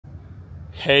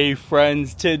Hey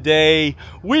friends, today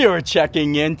we are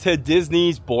checking into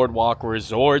Disney's Boardwalk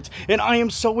Resort, and I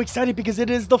am so excited because it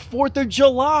is the 4th of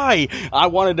July. I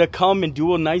wanted to come and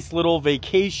do a nice little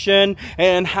vacation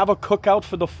and have a cookout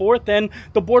for the 4th, and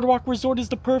the Boardwalk Resort is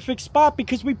the perfect spot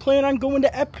because we plan on going to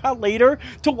Epcot later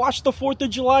to watch the 4th of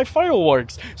July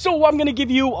fireworks. So I'm going to give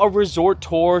you a resort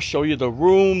tour, show you the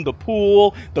room, the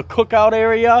pool, the cookout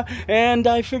area, and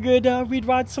I figured we'd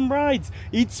ride some rides,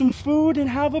 eat some food, and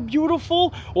have a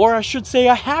beautiful, or I should say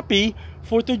a happy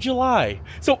 4th of July.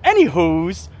 So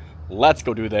anywho's, let's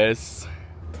go do this.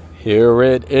 Here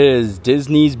it is,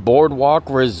 Disney's Boardwalk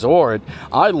Resort.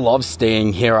 I love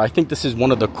staying here. I think this is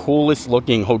one of the coolest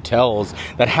looking hotels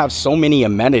that have so many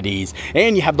amenities.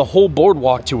 And you have the whole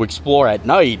boardwalk to explore at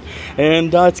night.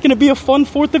 And it's going to be a fun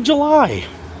 4th of July.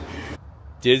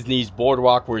 Disney's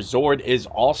Boardwalk Resort is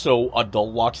also a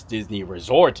deluxe Disney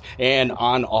resort, and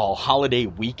on a holiday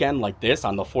weekend like this,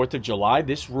 on the 4th of July,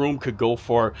 this room could go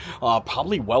for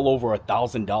probably well over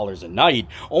 $1,000 a night,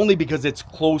 only because it's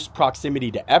close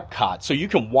proximity to Epcot. So you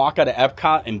can walk out of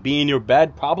Epcot and be in your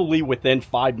bed probably within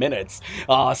 5 minutes.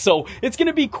 So it's going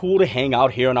to be cool to hang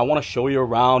out here, and I want to show you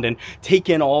around and take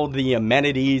in all the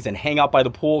amenities and hang out by the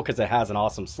pool because it has an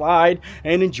awesome slide,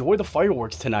 and enjoy the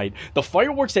fireworks tonight. The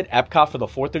fireworks at Epcot for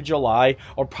the 4th of July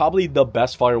are probably the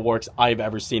best fireworks I've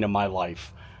ever seen in my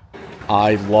life.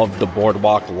 I love the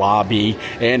boardwalk lobby,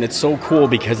 and it's so cool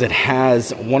because it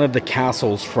has one of the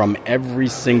castles from every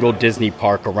single Disney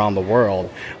park around the world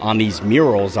on these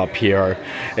murals up here,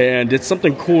 and it's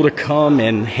something cool to come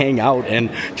and hang out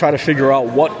and try to figure out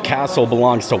what castle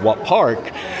belongs to what park.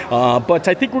 But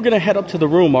I think we're gonna head up to the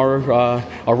room.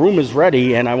 Our room is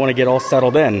ready, and I want to get all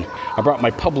settled in. I brought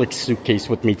my Publix suitcase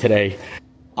with me today.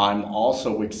 I'm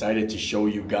also excited to show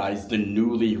you guys the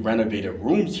newly renovated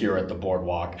rooms here at the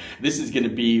Boardwalk. This is going to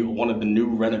be one of the new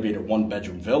renovated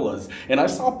one-bedroom villas, and I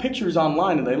saw pictures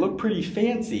online and they look pretty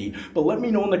fancy, but let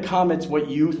me know in the comments what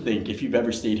you think if you've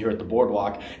ever stayed here at the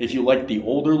Boardwalk, if you like the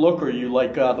older look or you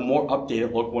like the more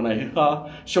updated look when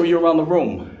I show you around the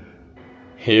room.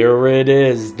 Here it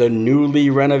is, the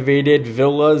newly renovated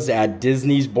villas at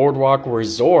Disney's Boardwalk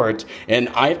Resort, and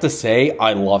I have to say,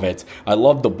 I love it. I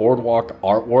love the boardwalk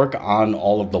artwork on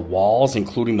all of the walls,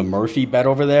 including the Murphy bed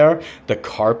over there. The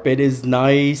carpet is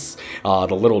nice, the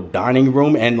little dining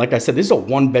room, and like I said, this is a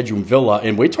one-bedroom villa,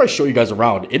 and wait till I show you guys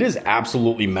around. It is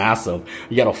absolutely massive.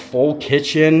 You got a full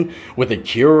kitchen with a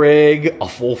Keurig, a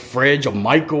full fridge, a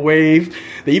microwave.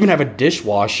 They even have a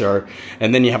dishwasher,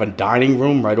 and then you have a dining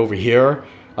room right over here.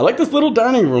 I like this little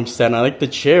dining room set, and I like the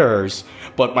chairs,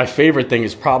 but my favorite thing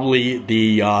is probably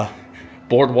the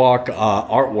boardwalk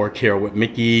artwork here with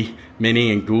Mickey,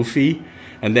 Minnie, and Goofy.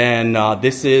 And then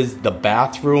this is the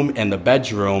bathroom and the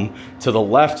bedroom. To the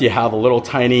left, you have a little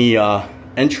tiny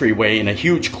entryway and a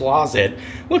huge closet.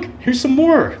 Look, here's some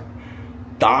more.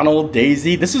 Donald,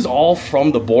 Daisy, this is all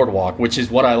from the Boardwalk, which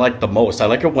is what I like the most. I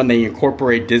like it when they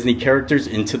incorporate Disney characters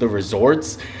into the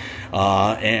resorts.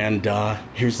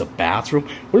 Here's the bathroom.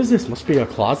 What is this? Must be a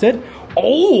closet.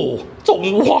 Oh, it's a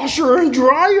washer and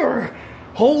dryer.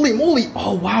 Holy moly.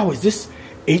 Oh, wow. Is this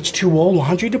H2O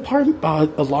laundry department?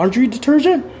 A laundry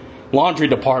detergent? Laundry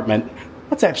department.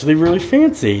 That's actually really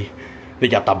fancy. They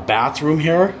got the bathroom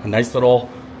here. A nice little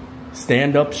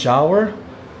stand-up shower.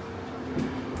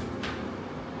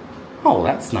 Oh,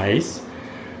 that's nice.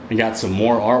 We got some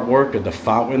more artwork of the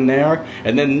fountain there.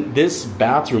 And then this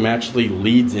bathroom actually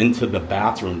leads into the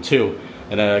bathroom too.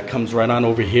 And it comes right on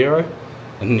over here.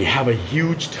 And then you have a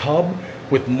huge tub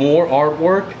with more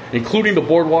artwork, including the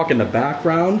boardwalk in the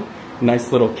background.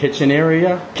 Nice little kitchen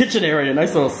area.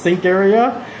 Nice little sink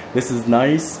area. This is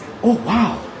nice. Oh,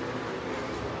 wow.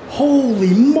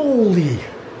 Holy moly.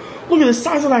 Look at the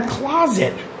size of that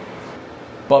closet.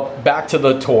 But back to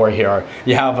the tour here.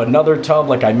 You have another tub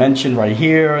like I mentioned right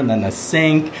here, and then a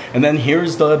sink, and then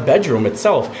here's the bedroom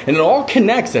itself. And it all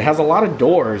connects. It has a lot of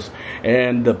doors,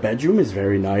 and the bedroom is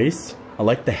very nice. I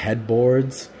like the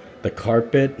headboards, the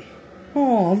carpet.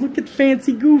 Oh, look at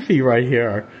Fancy Goofy right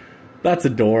here. That's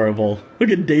adorable. Look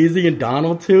at Daisy and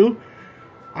Donald too.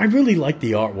 I really like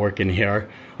the artwork in here.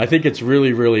 I think it's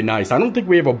really, really nice. I don't think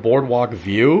we have a boardwalk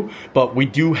view, but we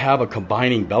do have a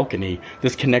combining balcony.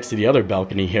 This connects to the other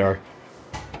balcony here.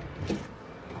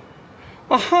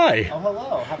 Oh, hi. Oh,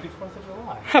 hello. Happy 4th of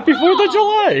July. Happy 4th of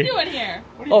July. What are you doing here?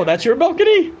 Oh, that's your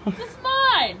balcony? This is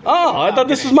mine. Oh, I thought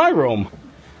this was my room.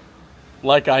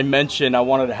 Like I mentioned, I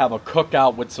wanted to have a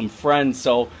cookout with some friends,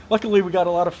 so luckily we got a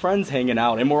lot of friends hanging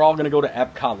out, and we're all going to go to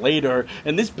Epcot later.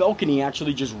 And this balcony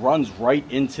actually just runs right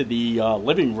into the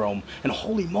living room. And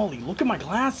holy moly, look at my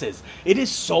glasses. It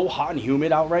is so hot and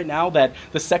humid out right now that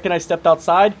the second I stepped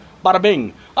outside, bada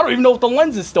bing. I don't even know if the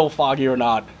lens is still foggy or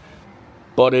not.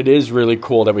 But it is really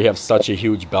cool that we have such a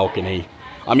huge balcony.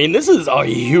 I mean, this is a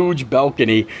huge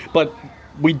balcony, but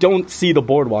we don't see the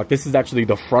boardwalk. This is actually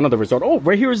the front of the resort. Oh,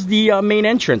 right here is the main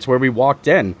entrance where we walked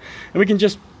in. And we can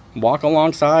just walk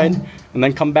alongside and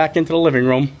then come back into the living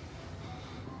room.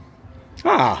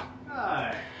 Ah.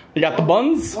 Hi. You got the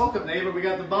buns? Welcome, neighbor. We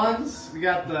got the buns. We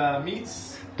got the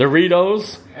meats.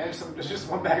 Doritos. And there's just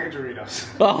one bag of Doritos.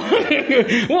 Oh.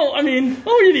 Well, I mean,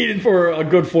 all you needed for a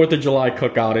good 4th of July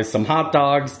cookout is some hot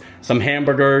dogs, some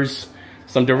hamburgers,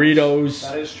 some Doritos.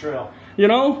 That is true. You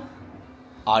know?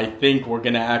 I think we're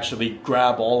gonna actually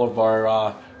grab all of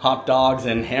our hot dogs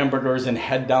and hamburgers and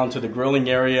head down to the grilling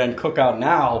area and cook out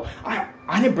now.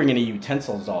 I didn't bring any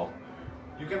utensils though.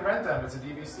 You can rent them. It's a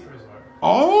DVC resort.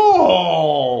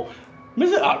 Oh,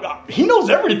 he knows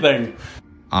everything.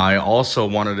 I also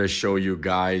wanted to show you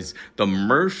guys the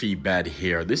Murphy bed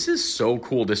here. This is so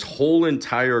cool. This whole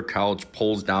entire couch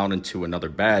pulls down into another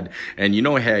bed. And you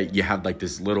know how you have like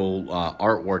this little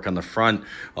artwork on the front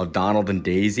of Donald and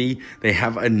Daisy? They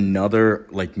have another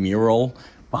like mural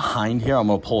behind here. I'm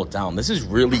gonna pull it down. This is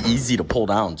really easy to pull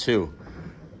down too.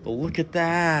 But look at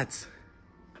that.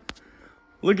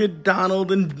 Look at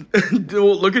Donald and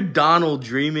look at Donald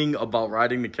dreaming about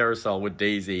riding the carousel with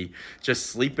Daisy, just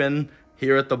sleeping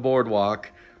here at the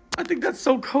boardwalk. I think that's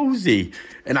so cozy.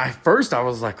 And first I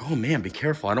was like, oh man, be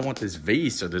careful. I don't want this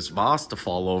vase or this vase to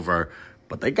fall over.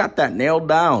 But they got that nailed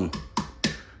down.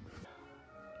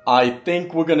 I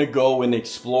think we're gonna go and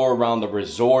explore around the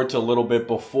resort a little bit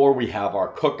before we have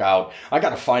our cookout. I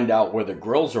gotta find out where the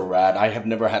grills are at. I have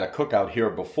never had a cookout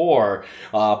here before,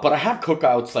 but I have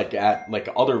cookouts like at like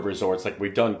other resorts. Like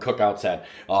we've done cookouts at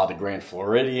the Grand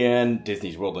Floridian,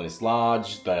 Disney's Wilderness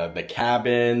Lodge, the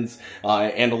cabins,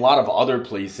 and a lot of other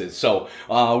places. So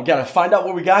we gotta find out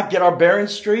what we got, get our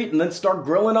bearings straight, and then start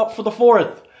grilling up for the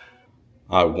 4th.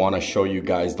 I want to show you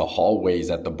guys the hallways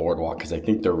at the boardwalk because I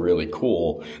think they're really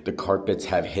cool. The carpets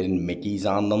have hidden Mickeys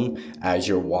on them as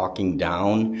you're walking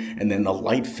down. And then the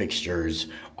light fixtures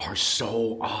are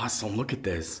so awesome. Look at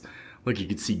this. Look, you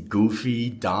can see Goofy,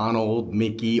 Donald,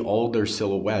 Mickey, all their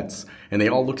silhouettes. And they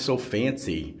all look so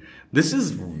fancy. This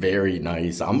is very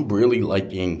nice. I'm really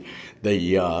liking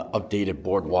the updated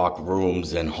boardwalk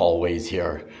rooms and hallways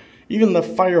here. Even the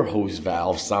fire hose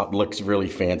valve looks really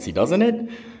fancy, doesn't it?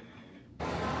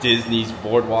 Disney's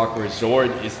Boardwalk Resort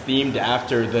is themed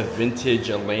after the vintage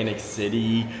Atlantic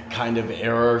City kind of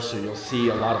era, so you'll see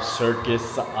a lot of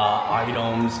circus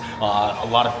items, a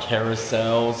lot of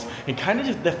carousels, and kind of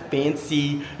just the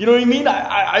fancy, you know what I mean?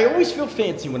 I always feel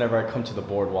fancy whenever I come to the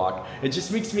boardwalk. It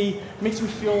just makes me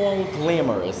feel all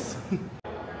glamorous.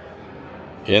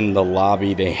 In the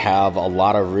lobby, they have a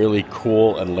lot of really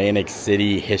cool Atlantic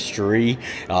City history.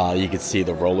 You can see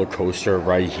the roller coaster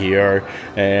right here,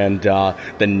 and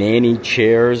the nanny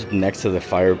chairs next to the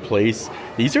fireplace.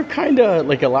 These are kind of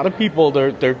like a lot of people.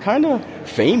 They're kind of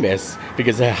famous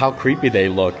because of how creepy they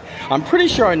look. I'm pretty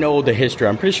sure I know the history.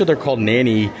 I'm pretty sure they're called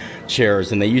nanny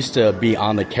chairs, and they used to be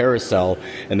on the carousel,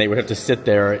 and they would have to sit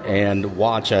there and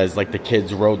watch as like the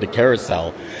kids rode the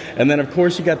carousel. And then of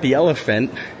course you got the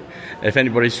elephant. If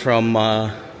anybody's from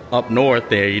up north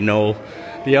there, you know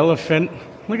the elephant.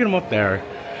 Look at him up there.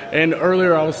 And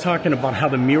earlier I was talking about how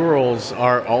the murals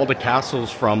are all the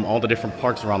castles from all the different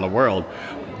parks around the world.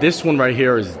 This one right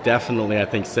here is definitely, I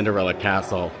think, Cinderella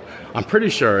Castle. I'm pretty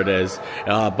sure it is,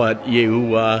 but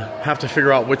you have to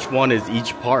figure out which one is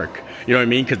each park. You know what I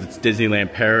mean? Because it's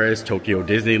Disneyland Paris, Tokyo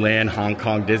Disneyland, Hong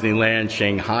Kong Disneyland,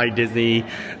 Shanghai Disney,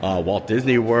 Walt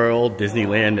Disney World,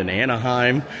 Disneyland in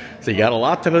Anaheim. So you got a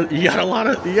lot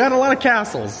of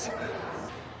castles.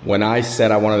 When I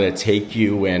said I wanted to take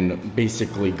you and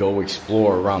basically go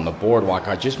explore around the boardwalk,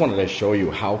 I just wanted to show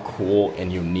you how cool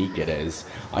and unique it is.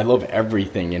 I love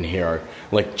everything in here.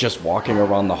 Like just walking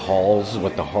around the halls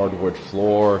with the hardwood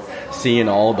floor, seeing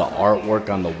all the artwork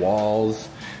on the walls.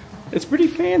 It's pretty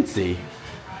fancy.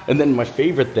 And then my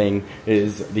favorite thing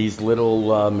is these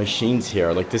little machines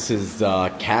here. Like this is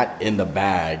Cat in the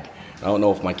Bag. I don't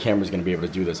know if my camera's gonna be able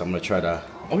to do this. I'm gonna try to,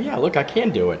 oh yeah, look, I can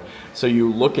do it. So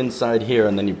you look inside here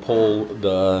and then you pull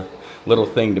the little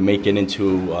thing to make it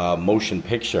into a motion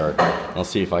picture. I'll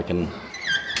see if I can.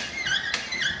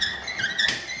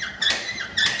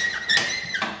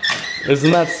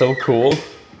 Isn't that so cool?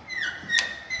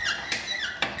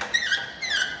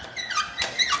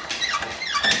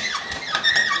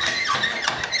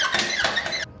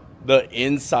 The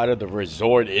inside of the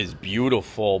resort is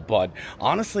beautiful, but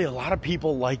honestly, a lot of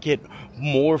people like it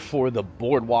more for the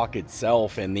boardwalk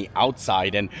itself and the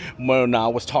outside. And when I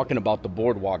was talking about the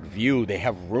boardwalk view, they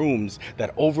have rooms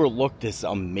that overlook this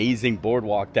amazing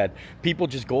boardwalk that people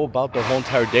just go about their whole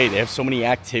entire day. They have so many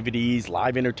activities,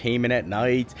 live entertainment at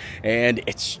night, and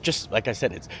it's just, like I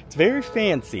said, it's very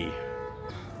fancy.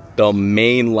 The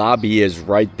main lobby is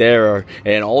right there,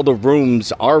 and all the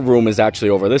rooms, our room is actually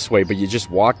over this way, but you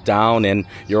just walk down and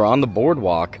you're on the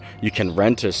boardwalk. You can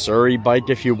rent a Surrey bike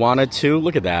if you wanted to.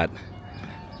 Look at that.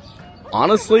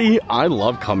 Honestly, I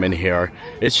love coming here.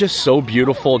 It's just so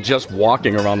beautiful just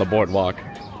walking around the boardwalk.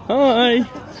 Hi.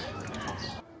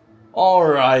 All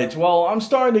right, well, I'm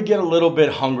starting to get a little bit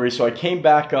hungry, so I came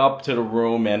back up to the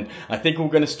room, and I think we're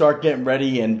going to start getting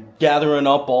ready and gathering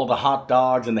up all the hot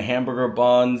dogs and the hamburger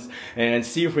buns and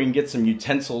see if we can get some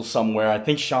utensils somewhere. I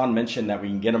think Sean mentioned that we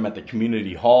can get them at the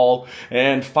community hall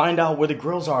and find out where the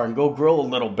grills are and go grill a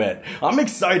little bit. I'm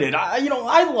excited.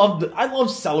 I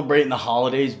love celebrating the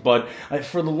holidays, but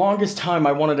for the longest time,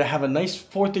 I wanted to have a nice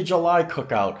 4th of July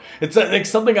cookout. It's like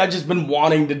something I've just been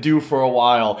wanting to do for a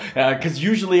while, because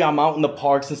usually I'm out in the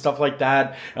parks and stuff like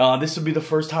that. This would be the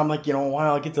first time, like, in a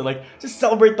while I get to just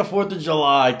celebrate the 4th of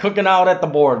July, cooking out at the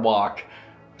boardwalk.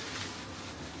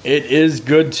 It is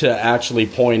good to actually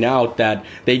point out that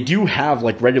they do have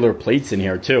regular plates in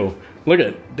here too. Look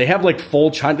at, they have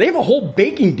full china. They have a whole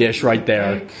baking dish right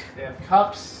there. They have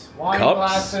cups, wine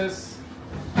glasses,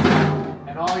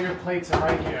 and all your plates are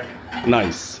right here.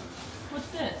 Nice. What's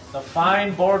this? The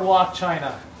fine boardwalk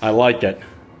china. I like it.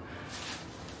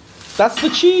 That's the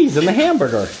cheese and the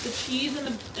hamburger. The cheese and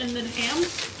the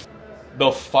hams? The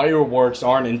fireworks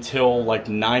aren't until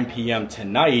 9 p.m.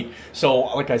 tonight. So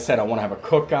like I said, I want to have a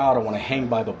cookout. I want to hang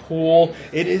by the pool.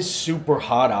 It is super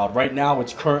hot out. Right now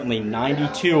it's currently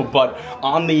 92, but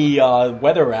on the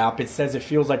weather app it says it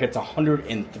feels like it's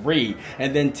 103.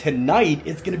 And then tonight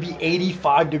it's going to be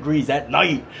 85 degrees at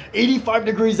night. 85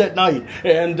 degrees at night.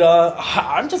 And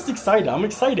I'm just excited. I'm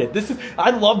excited. I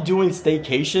love doing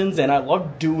staycations and I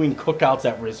love doing cookouts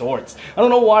at resorts. I don't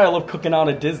know why I love cooking out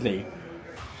at Disney.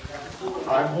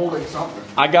 I'm holding something.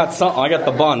 I got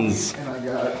the buns. And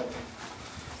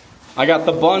I got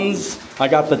the buns, I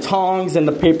got the tongs and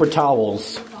the paper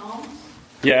towels. The tongs?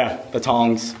 Yeah, the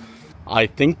tongs. I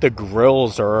think the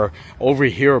grills are over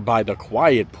here by the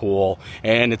quiet pool,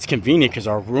 and it's convenient because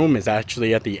our room is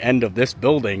actually at the end of this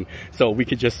building, so we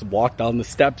could just walk down the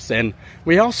steps, and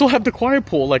we also have the quiet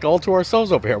pool all to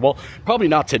ourselves over here. Well, probably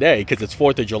not today because it's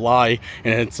 4th of July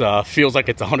and it feels like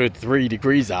it's 103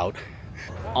 degrees out.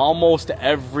 Almost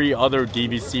every other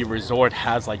DVC resort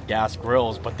has gas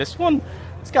grills, but this one,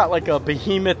 it's got a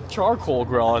behemoth charcoal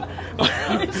grill.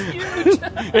 It's huge.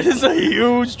 It is a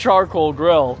huge charcoal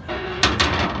grill.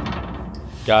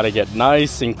 Gotta get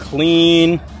nice and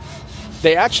clean.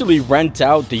 They actually rent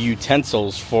out the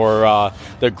utensils for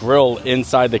the grill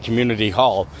inside the community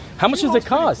hall. How much does it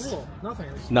cost? Cool. Nothing.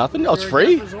 Nothing? Oh, it's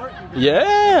free?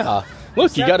 Yeah.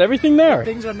 Look, you got everything there. If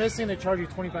things are missing, they charge you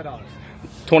 $25.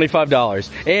 $25.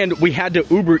 And we had to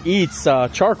Uber Eats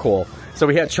charcoal. So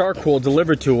we had charcoal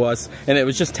delivered to us, and it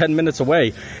was just 10 minutes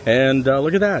away. And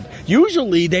look at that.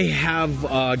 Usually they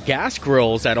have gas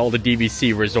grills at all the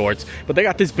DVC resorts, but they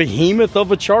got this behemoth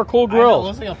of a charcoal grill. I know, it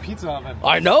looks like a pizza oven.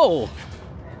 I know.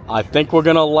 I think we're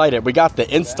gonna light it. We got the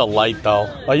Insta Light though.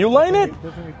 Are you lighting it?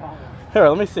 Here,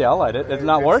 let me see. I'll light it. Did it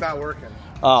not work? It's not working.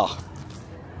 Oh,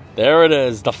 there it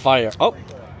is. The fire. Oh,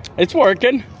 it's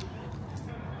working.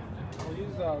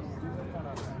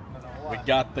 We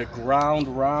got the ground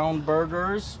round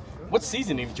burgers. What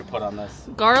seasoning did you put on this?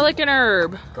 Garlic and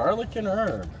herb. Garlic and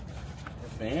herb.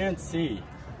 Fancy.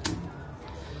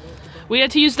 We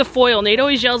had to use the foil. Nate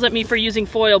always yells at me for using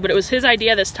foil, but it was his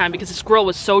idea this time because this grill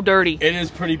was so dirty. It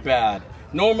is pretty bad.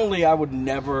 Normally I would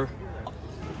never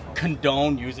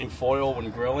condone using foil when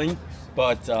grilling,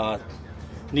 but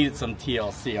needed some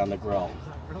TLC on the grill.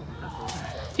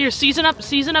 Here, season up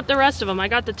the rest of them. I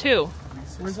got the 2.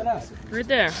 Where's it at? Right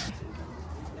there.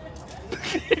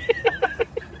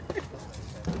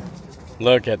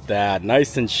 Look at that,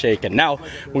 nice and shaken. Now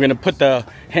we're gonna put the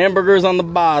hamburgers on the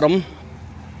bottom.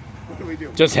 What do we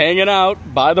do? Just hanging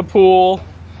out by the pool,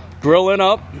 grilling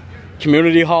up.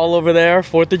 Community hall over there,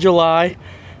 4th of July.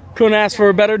 Couldn't ask for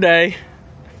a better day.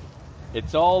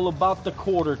 It's all about the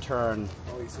quarter turn.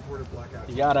 Oh, you supported Blackout.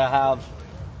 You gotta have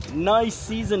nice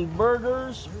seasoned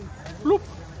burgers, bloop,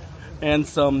 and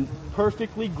some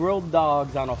perfectly grilled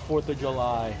dogs on a 4th of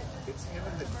July.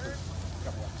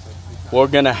 We're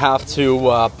gonna have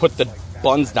to put the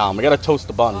buns down. We gotta toast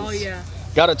the buns. Oh yeah.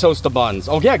 Gotta toast the buns.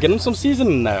 Oh yeah, get them some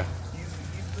seasoning in there.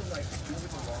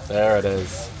 There it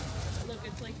is.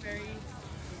 like very...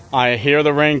 I hear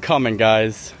the rain coming,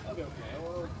 guys.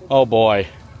 Oh boy.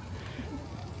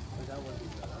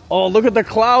 Oh, look at the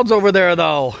clouds over there,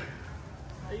 though.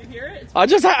 Oh, you hear it? I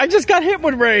just got hit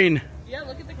with rain. Yeah,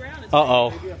 look at the ground.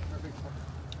 Uh-oh.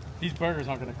 These burgers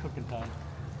aren't gonna cook in time.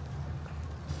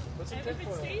 And if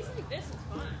it stays like this, it's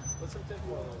fine.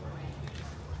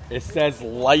 It says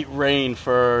light rain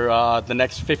for the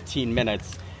next 15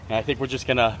 minutes. And I think we're just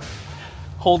gonna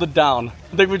hold it down.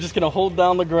 I think we're just gonna hold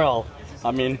down the grill.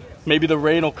 I mean, maybe the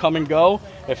rain will come and go.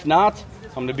 If not,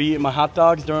 I'm gonna be eating my hot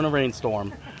dogs during a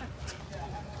rainstorm.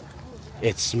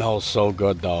 It smells so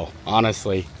good though,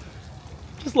 honestly.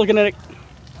 Just looking at it,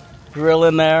 grill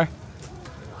in there.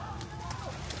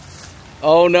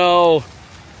 Oh no.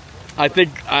 I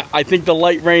think the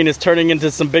light rain is turning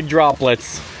into some big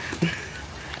droplets.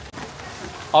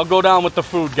 I'll go down with the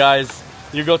food, guys.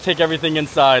 You go take everything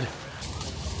inside.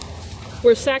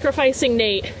 We're sacrificing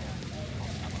Nate.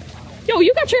 Yo,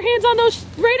 you got your hands on those,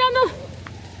 right on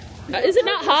the... is it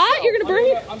not hot? You're gonna burn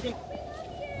you?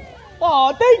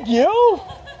 Oh, thank you.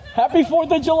 Happy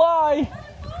 4th of July.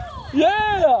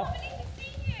 Yeah.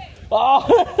 Oh,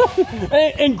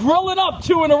 and grilling up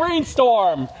too in a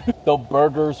rainstorm. The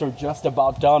burgers are just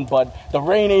about done, but the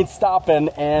rain ain't stopping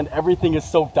and everything is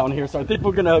soaked down here. So I think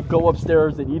we're gonna go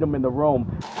upstairs and eat them in the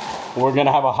room. We're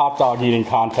gonna have a hot dog eating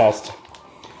contest.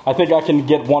 I think I can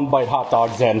get 1 bite hot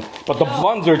dogs in, but the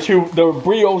buns are the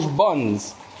brioche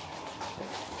buns.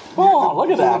 Oh,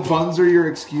 look at that. The buns are your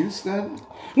excuse then?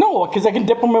 No, because I can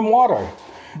dip them in water.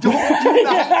 Don't do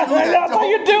that. That's how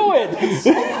you do it. It's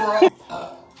so gross.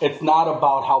 It's not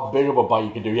about how big of a bite you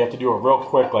can do. You have to do it real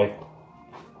quick, like.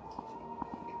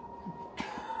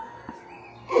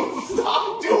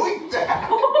 Stop doing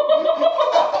that.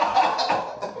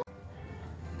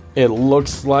 It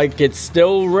looks like it's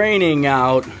still raining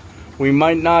out. We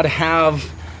might not have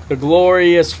the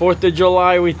glorious 4th of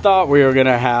July we thought we were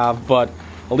gonna have, but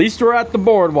at least we're at the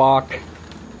boardwalk.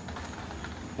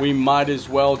 We might as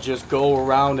well just go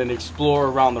around and explore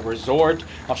around the resort.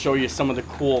 I'll show you some of the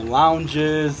cool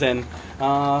lounges and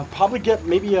probably get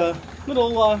maybe a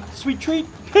little sweet treat.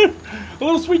 A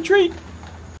little sweet treat.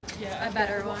 Yeah, a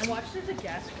better one. Watch the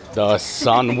gas grill. The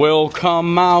sun will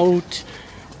come out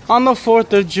on the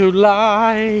 4th of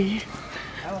July.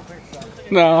 I don't think so.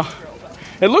 No.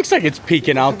 It looks like it's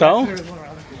peeking out though.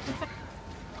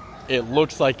 It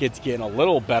looks like it's getting a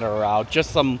little better out.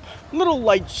 Just some little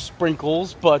light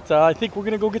sprinkles, but I think we're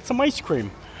gonna go get some ice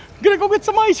cream.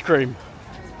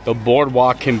 The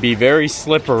boardwalk can be very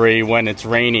slippery when it's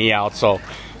rainy out, so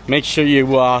make sure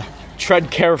you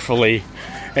tread carefully.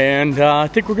 And I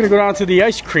think we're gonna go down to the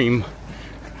ice cream.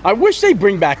 I wish they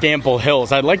bring back Ample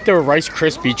Hills. I like their Rice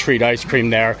Krispie treat ice cream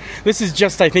there. This is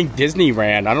just, I think,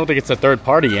 Disneyland. I don't think it's a third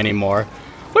party anymore.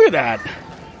 Look at that.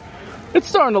 It's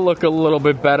starting to look a little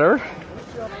bit better.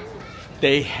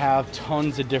 They have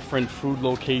tons of different food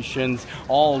locations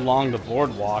all along the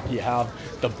boardwalk. You have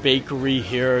the bakery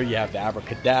here, you have the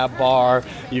Abracadabra bar,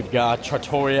 you've got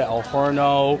Trattoria El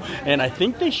Forno, and I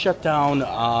think they shut down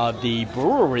the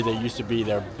brewery that used to be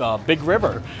there, Big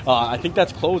River. I think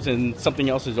that's closed and something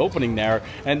else is opening there.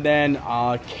 And then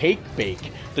Cake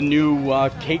Bake, the new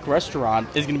cake restaurant,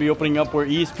 is going to be opening up where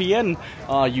ESPN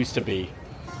used to be.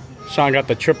 Sean got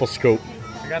the triple scoop.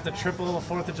 I got the triple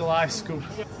 4th of July scoop.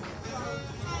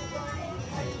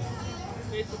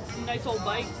 Nice old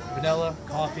bite. Vanilla,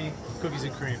 coffee, cookies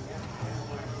and cream.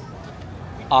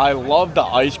 I love the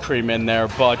ice cream in there,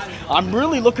 but I'm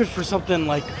really looking for something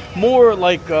like more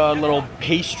like a little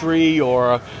pastry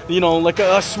or, you know, like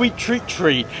a sweet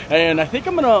treat. And I think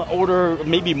I'm gonna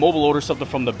mobile order something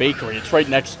from the bakery. It's right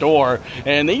next door,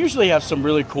 and they usually have some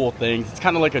really cool things. It's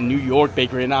kind of like a New York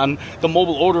bakery, and on the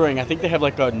mobile ordering, I think they have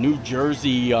like a New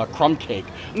Jersey crumb cake.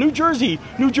 New Jersey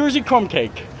crumb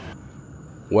cake.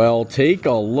 Well, take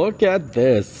a look at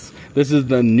this. This is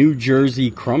the New Jersey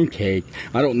crumb cake.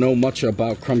 I don't know much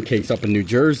about crumb cakes up in New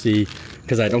Jersey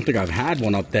because I don't think I've had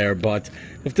one up there, but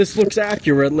if this looks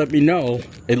accurate, let me know.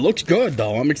 It looks good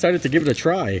though. I'm excited to give it a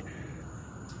try.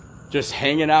 Just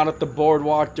hanging out at the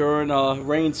boardwalk during a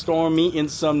rainstorm, eating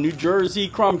some New Jersey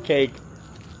crumb cake.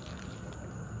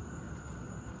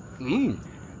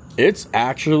 It's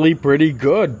actually pretty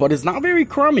good, but it's not very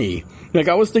crummy. Like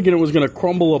I was thinking it was gonna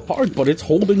crumble apart, but it's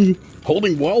holding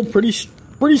well,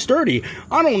 pretty sturdy.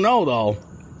 I don't know though.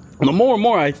 The more and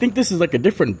more, I think this is like a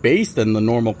different base than the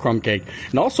normal crumb cake.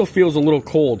 It also feels a little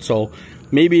cold, so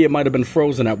maybe it might have been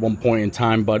frozen at one point in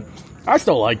time, but I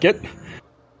still like it.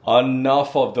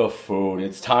 Enough of the food.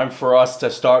 It's time for us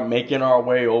to start making our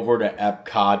way over to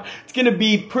Epcot. It's gonna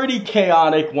be pretty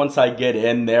chaotic once I get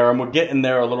in there, and we're getting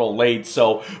there a little late,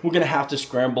 so we're gonna have to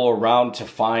scramble around to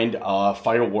find a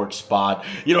fireworks spot.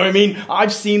 You know what I mean?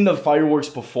 I've seen the fireworks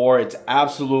before. It's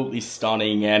absolutely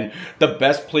stunning, and the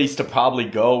best place to probably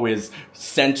go is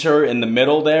center in the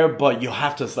middle there, but you'll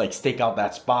have to like stake out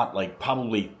that spot like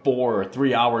probably 4 or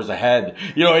 3 hours ahead.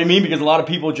 You know what I mean? Because a lot of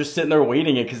people are just sitting there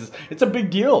waiting it because it's a big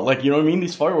deal. Like, you know what I mean?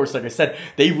 These fireworks, like I said,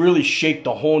 they really shake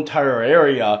the whole entire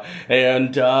area,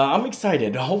 and I'm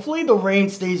excited. Hopefully the rain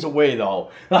stays away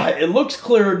though. It looks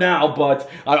clear now, but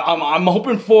I'm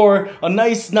hoping for a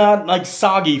nice, not like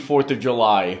soggy 4th of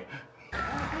July.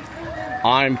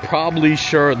 I'm probably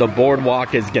sure the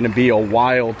boardwalk is going to be a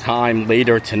wild time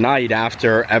later tonight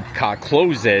after Epcot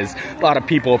closes. A lot of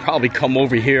people will probably come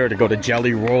over here to go to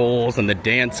Jelly Rolls and the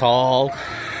dance hall.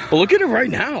 But look at it right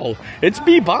now. It's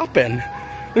bebopping.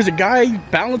 There's a guy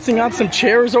balancing out some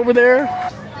chairs over there.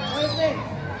 Okay,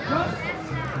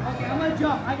 I'm gonna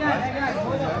jump. I got it.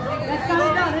 Hold on. Let's count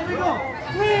it down. Here we go.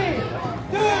 3,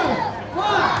 2,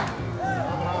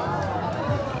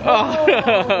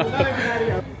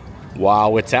 1.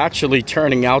 Wow, it's actually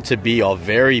turning out to be a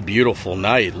very beautiful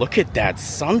night. Look at that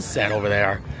sunset over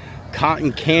there.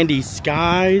 Cotton candy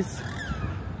skies.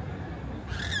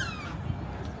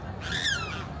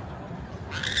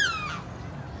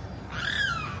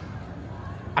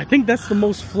 I think that's the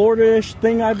most Florida-ish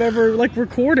thing I've ever like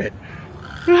recorded.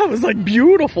 That was like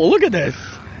beautiful. Look at this.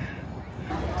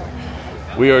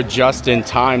 We are just in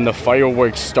time. The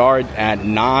fireworks start at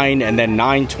 9 and then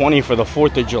 9:20 for the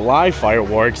 4th of July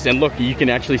fireworks. And look, you can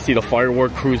actually see the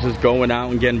firework cruisers going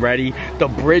out and getting ready. The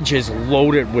bridge is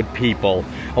loaded with people.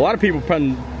 A lot of people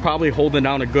probably holding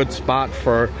down a good spot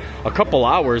for a couple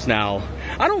hours now.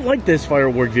 I don't like this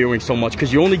firework viewing so much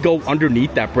because you only go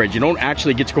underneath that bridge. You don't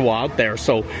actually get to go out there.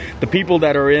 So the people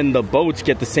that are in the boats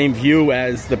get the same view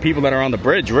as the people that are on the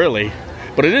bridge, really.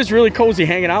 But it is really cozy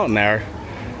hanging out in there.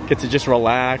 Get to just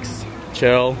relax,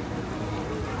 chill.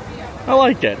 I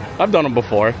like it. I've done them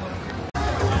before.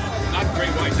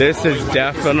 This is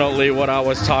definitely what I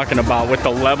was talking about with the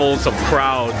levels of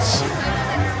crowds.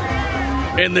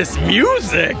 And this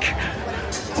music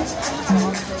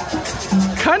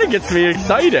kind of gets me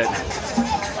excited.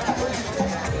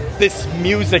 This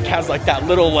music has like that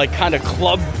little like kind of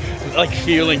club like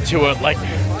feeling to it, like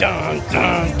dun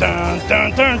dun dun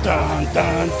dun dun dun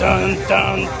dun dun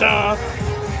dun dun.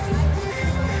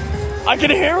 I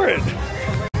can hear it.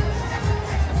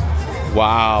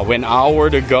 Wow, an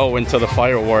hour to go into the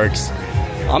fireworks.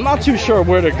 I'm not too sure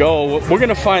where to go. We're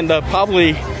gonna find the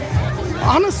probably,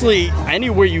 honestly,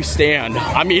 anywhere you stand.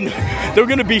 I mean, they're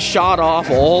gonna be shot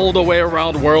off all the way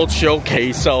around World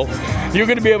Showcase, so you're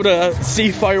gonna be able to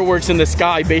see fireworks in the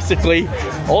sky basically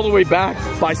all the way back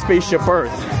by Spaceship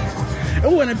Earth.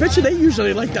 Oh, and I bet you they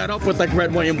usually light that up with like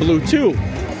red, white, and blue too.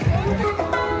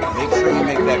 Make sure you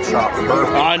make that shot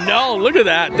perfect. I know, look at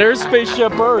that. There's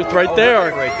Spaceship Earth right there.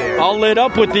 Right there. All lit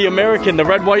up with the American, the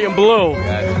red, white, and blue.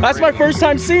 That's my first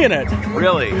time seeing it.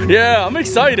 Really? Yeah, I'm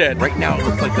excited. Right now it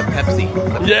looks like the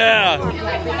Pepsi. Yeah.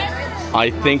 I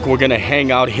think we're gonna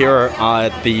hang out here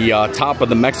at the top of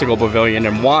the Mexico Pavilion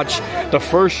and watch the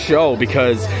first show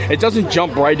because it doesn't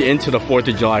jump right into the 4th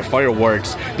of July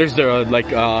fireworks. There's the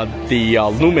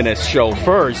luminous show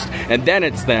first, and then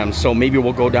it's them. So maybe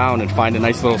we'll go down and find a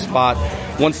nice little spot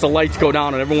once the lights go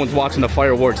down and everyone's watching the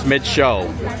fireworks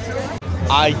mid-show.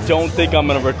 I don't think I'm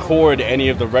gonna record any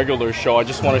of the regular show. I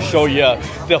just want to show you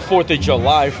the 4th of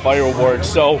July fireworks.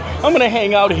 So I'm gonna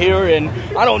hang out here, and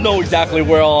I don't know exactly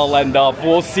where I'll end up.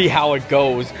 We'll see how it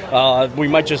goes. We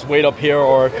might just wait up here,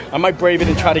 or I might brave it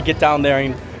and try to get down there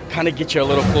and kind of get you a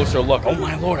little closer look. Oh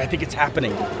my Lord, I think it's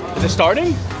happening. Is it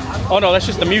starting? Oh no, that's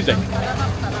just the music.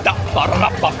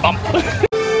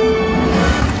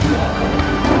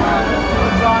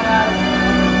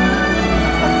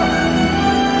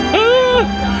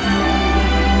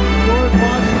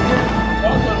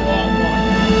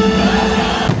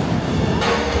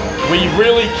 We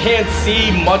really can't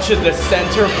see much of the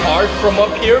center part from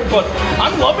up here, but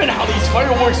I'm loving how these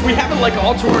fireworks, we have it like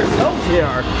all to ourselves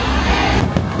here.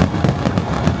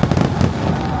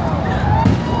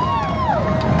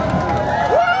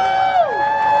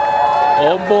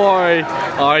 Oh boy.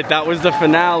 All right, that was the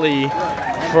finale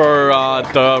for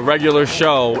the regular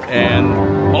show, and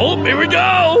oh, here we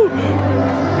go.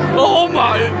 Oh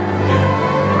my.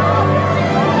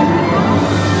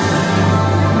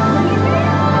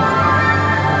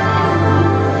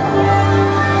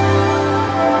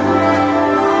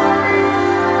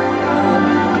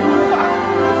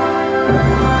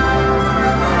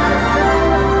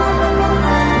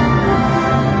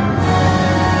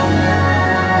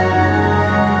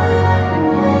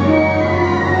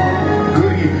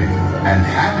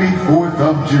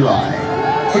 July.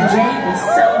 Today we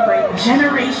celebrate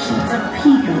generations of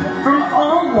people from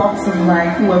all walks of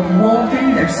life who have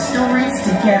woven their stories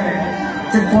together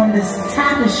to form this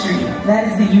tapestry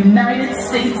that is the United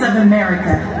States of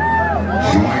America.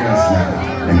 Join us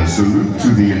now in a salute to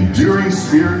the enduring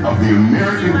spirit of the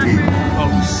American people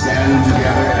who stand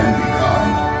together and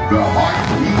become the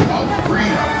heartbeat of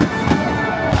freedom.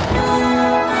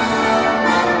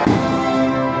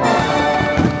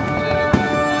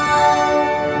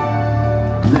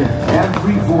 Lift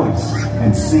every voice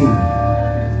and sing.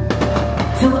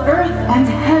 Till earth and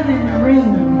heaven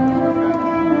ring.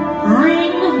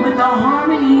 Ring with the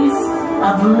harmonies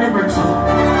of liberty.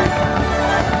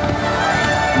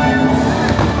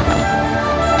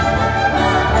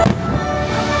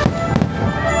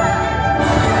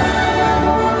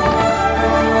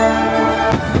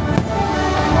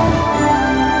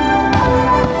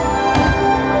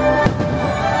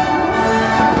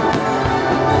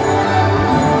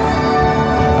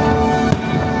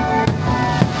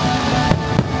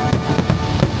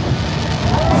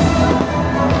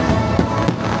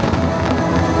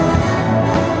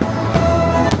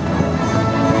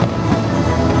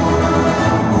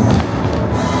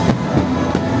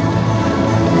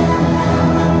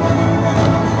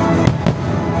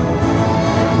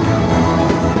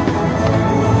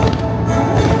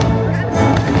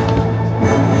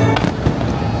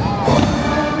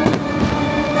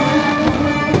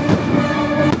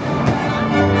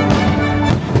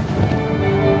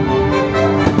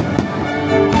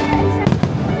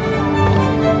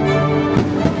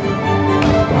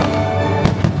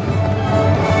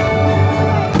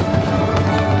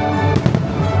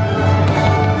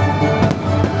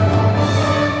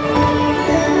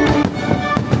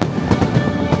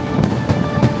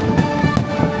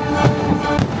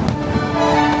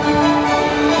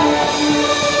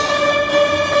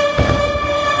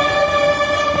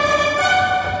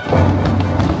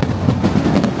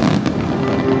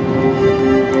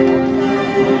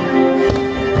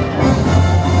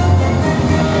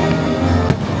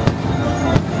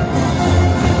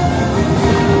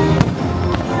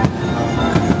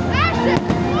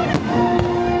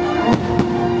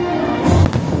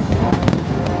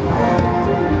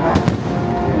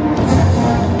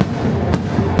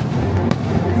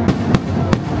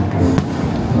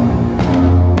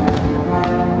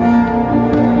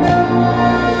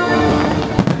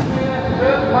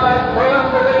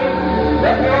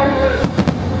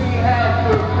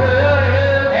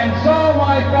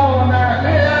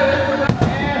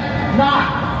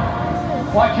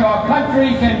 What your country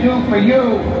can do for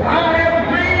you. I have a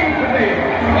dream today.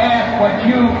 Ask what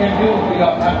you can do for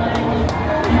your country.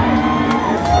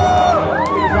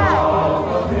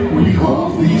 We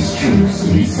hold these truths to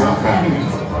be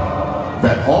self-evident,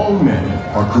 that all men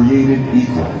are created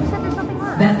equal,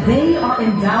 That they are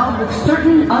endowed with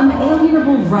certain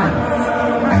unalienable rights,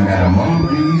 and that among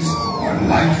these are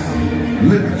life,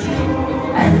 liberty,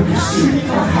 and the pursuit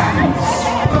of happiness.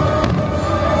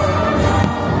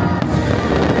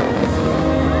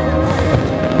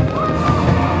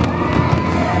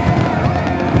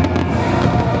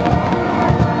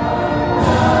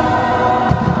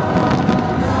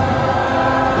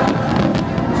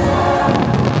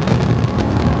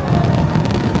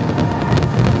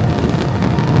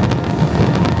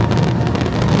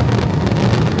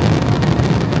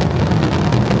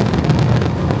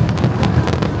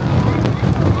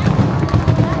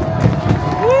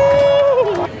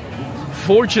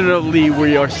 Fortunately,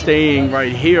 we are staying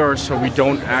right here, so we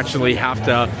don't actually have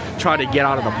to try to get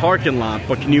out of the parking lot.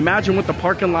 But can you imagine what the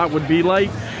parking lot would be like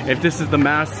if this is the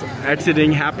mass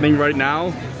exiting happening right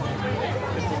now?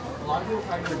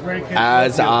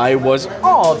 As I was,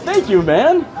 oh, thank you,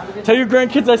 man. Tell your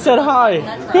grandkids I said hi.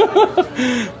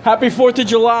 Happy 4th of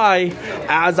July.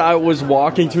 As I was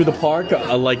walking through the park,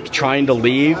 like trying to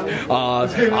leave,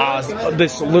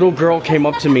 this little girl came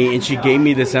up to me and she gave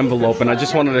me this envelope, and I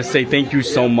just wanted to say thank you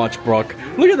so much, Brooke.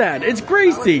 Look at that, it's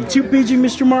Gracie, 2BG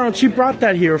Mr. Morrow. She brought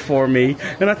that here for me,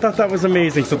 and I thought that was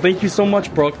amazing. So thank you so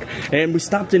much, Brooke. And we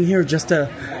stopped in here just to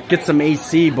get some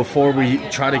AC before we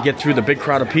try to get through the big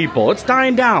crowd of people. It's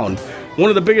dying down. One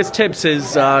of the biggest tips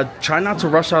is try not to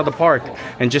rush out of the park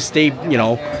and just stay, you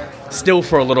know, still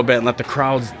for a little bit and let the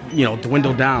crowds, you know,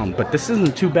 dwindle down. But this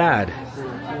isn't too bad.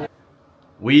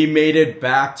 We made it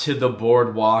back to the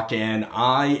boardwalk and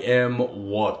I am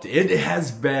whooped. It has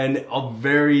been a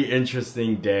very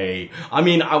interesting day. I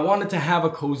mean, I wanted to have a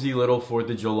cozy little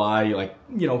 4th of July, like,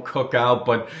 you know, cookout,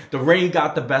 but the rain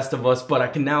got the best of us. But I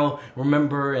can now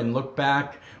remember and look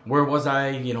back. Where was I?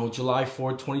 You know, July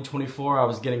 4th, 2024, I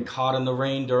was getting caught in the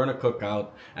rain during a cookout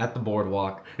at the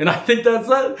boardwalk. And I think that's,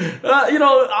 you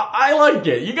know, I like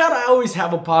it. You gotta always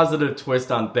have a positive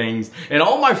twist on things. And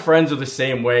all my friends are the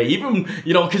same way. Even,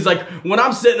 you know, cause like when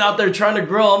I'm sitting out there trying to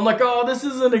grill, I'm like, oh, this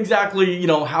isn't exactly, you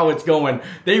know, how it's going.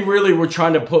 They really were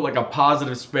trying to put like a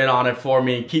positive spin on it for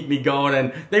me, keep me going,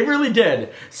 and they really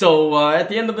did. So at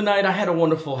the end of the night, I had a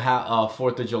wonderful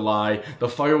 4th of July. The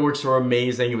fireworks were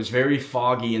amazing. It was very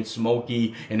foggy and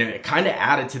smoky, and it kind of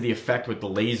added to the effect with the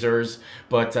lasers.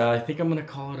 But I think I'm gonna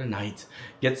call it a night,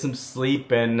 get some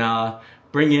sleep, and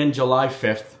bring in July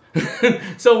 5th.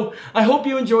 So I hope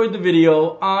you enjoyed the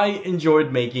video. I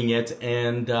enjoyed making it,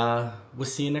 and we'll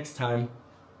see you next time.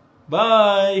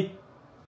 Bye.